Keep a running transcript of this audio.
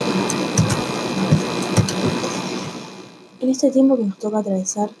este tiempo que nos toca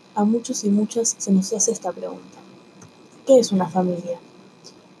atravesar, a muchos y muchas se nos hace esta pregunta: ¿qué es una familia?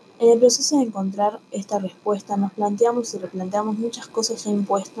 En el proceso de encontrar esta respuesta nos planteamos y replanteamos muchas cosas ya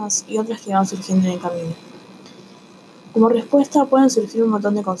impuestas y otras que van surgiendo en el camino. Como respuesta pueden surgir un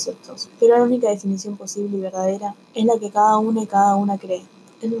montón de conceptos, pero la única definición posible y verdadera es la que cada uno y cada una cree.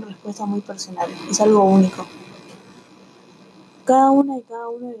 Es una respuesta muy personal, es algo único. Cada una y cada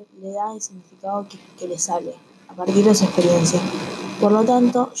uno le da el significado que le sale, a partir de su experiencia. Por lo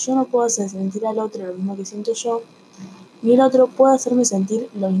tanto, yo no puedo hacer sentir al otro lo mismo que siento yo, ni el otro puede hacerme sentir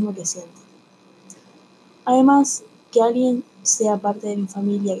lo mismo que siente. Además, que alguien sea parte de mi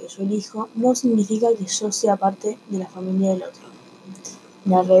familia que yo elijo, no significa que yo sea parte de la familia del otro.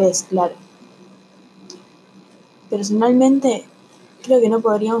 Y al revés, claro. Personalmente, creo que no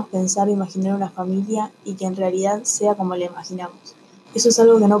podríamos pensar o imaginar una familia y que en realidad sea como la imaginamos. Eso es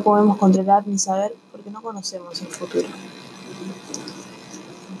algo que no podemos controlar ni saber porque no conocemos el futuro.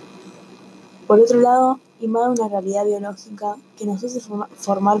 Por otro lado, invade una realidad biológica que nos hace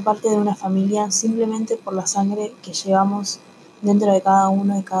formar parte de una familia simplemente por la sangre que llevamos dentro de cada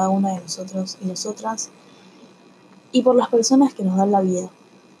uno y cada una de nosotros y nosotras, y por las personas que nos dan la vida.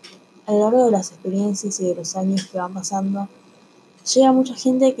 A lo largo de las experiencias y de los años que van pasando, llega mucha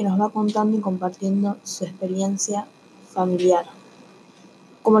gente que nos va contando y compartiendo su experiencia familiar,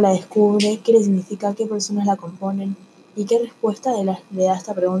 cómo la descubre, qué le significa, qué personas la componen y qué respuesta le da a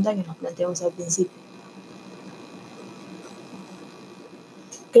esta pregunta que nos planteamos al principio.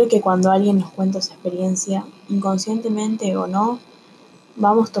 Creo que cuando alguien nos cuenta su experiencia, inconscientemente o no,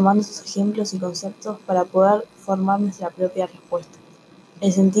 vamos tomando esos ejemplos y conceptos para poder formar nuestra propia respuesta,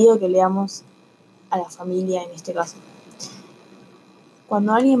 el sentido que le damos a la familia en este caso.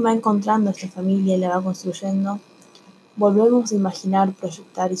 Cuando alguien va encontrando esta familia y la va construyendo, volvemos a imaginar,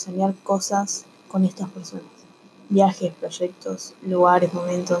 proyectar y soñar cosas con estas personas. Viajes, proyectos, lugares,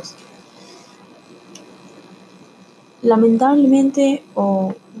 momentos. Lamentablemente,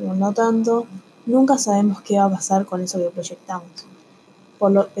 o no tanto, nunca sabemos qué va a pasar con eso que proyectamos.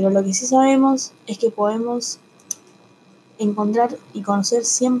 Pero lo que sí sabemos es que podemos encontrar y conocer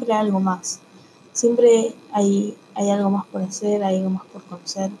siempre algo más. Siempre hay algo más por hacer, hay algo más por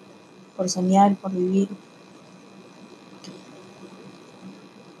conocer, por soñar, por vivir.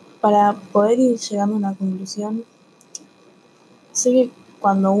 Para poder ir llegando a una conclusión, sé que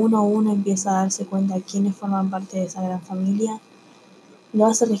cuando uno empieza a darse cuenta de quiénes forman parte de esa gran familia, lo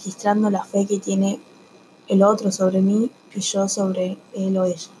hace registrando la fe que tiene el otro sobre mí y yo sobre él o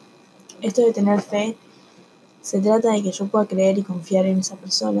ella. Esto de tener fe se trata de que yo pueda creer y confiar en esa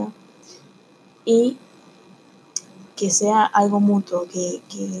persona y que sea algo mutuo, que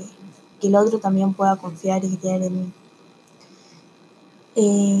el otro también pueda confiar y creer en mí.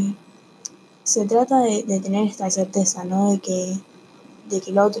 Se trata de tener esta certeza, ¿no? De que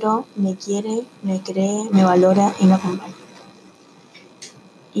el otro me quiere, me cree, me valora y me acompaña.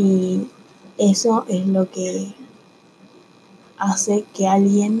 Y eso es lo que hace que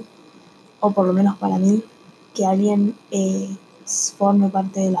alguien, o por lo menos para mí, que alguien forme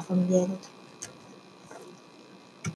parte de la familia del otro.